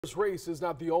This race is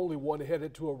not the only one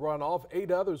headed to a runoff.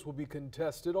 8 others will be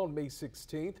contested on May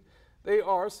 16th. They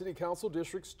are City Council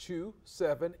Districts 2,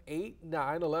 7, 8,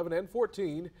 9, 11, and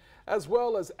 14, as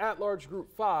well as at-large Group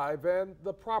 5 and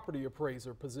the property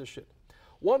appraiser position.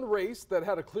 One race that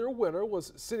had a clear winner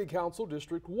was City Council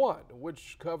District 1,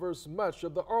 which covers much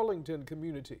of the Arlington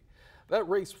community. That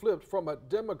race flipped from a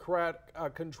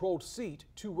Democrat-controlled seat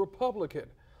to Republican.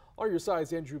 On Your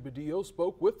Side's Andrew Badillo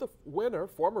spoke with the winner,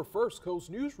 former First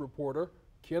Coast News reporter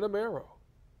Ken Amaro.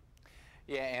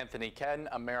 Yeah, Anthony, Ken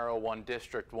Amaro won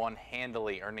District 1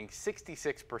 handily, earning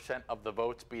 66% of the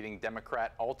votes, beating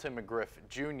Democrat Alton McGriff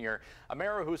Jr.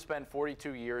 Amaro, who spent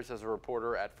 42 years as a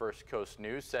reporter at First Coast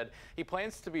News, said he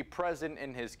plans to be present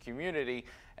in his community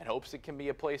and hopes it can be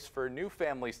a place for new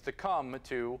families to come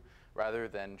to rather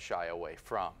than shy away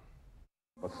from.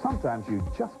 But sometimes you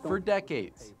just don't. For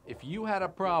decades, if you had a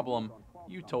problem,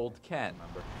 you told Ken.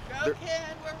 Go Ken,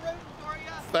 we're rooting for you.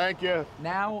 Thank you.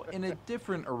 Now, in a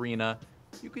different arena,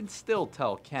 you can still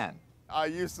tell Ken. I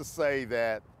used to say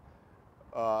that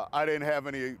I didn't have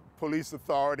any police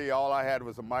authority. All I had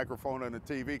was a microphone and a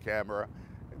TV camera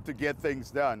to get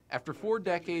things done. After 4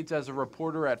 decades as a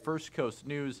reporter at First Coast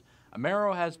News,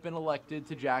 Amaro has been elected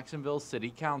to Jacksonville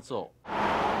City Council,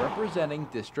 representing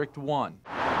District 1.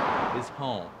 His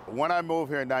home. When I moved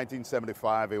here in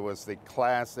 1975, it was the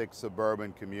classic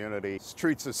suburban community.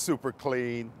 Streets are super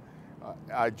clean.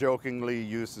 I jokingly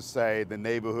used to say the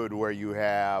neighborhood where you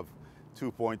have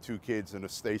 2.2 kids in a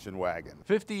station wagon.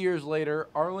 50 years later,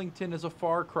 Arlington is a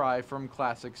far cry from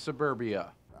classic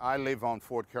suburbia. I live on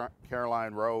Fort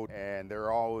Caroline Road, and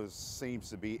there always seems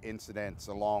to be incidents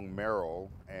along Merrill,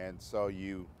 and so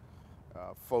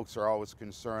folks are always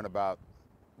concerned about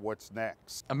what's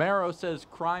next. Amaro says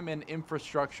crime and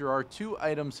infrastructure are 2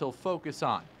 items he'll focus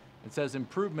on, and says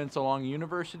improvements along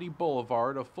University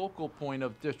Boulevard, a focal point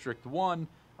of District 1,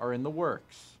 are in the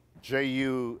works.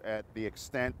 JU, at the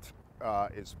extent,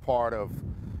 is part of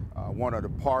one of the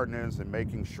partners in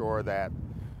making sure that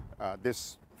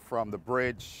this, from the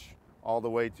bridge all the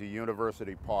way to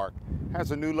University Park,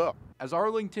 has a new look. As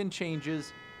Arlington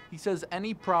changes, he says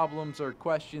any problems or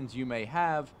questions you may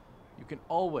have, you can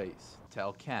always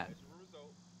tell Ken.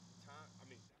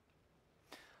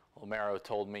 Amaro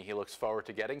told me he looks forward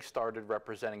to getting started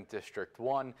representing District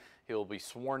 1. He will be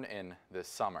sworn in this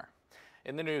summer.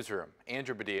 In the newsroom,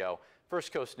 Andrew Badillo,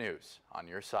 First Coast News, on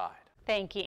your side. Thank you.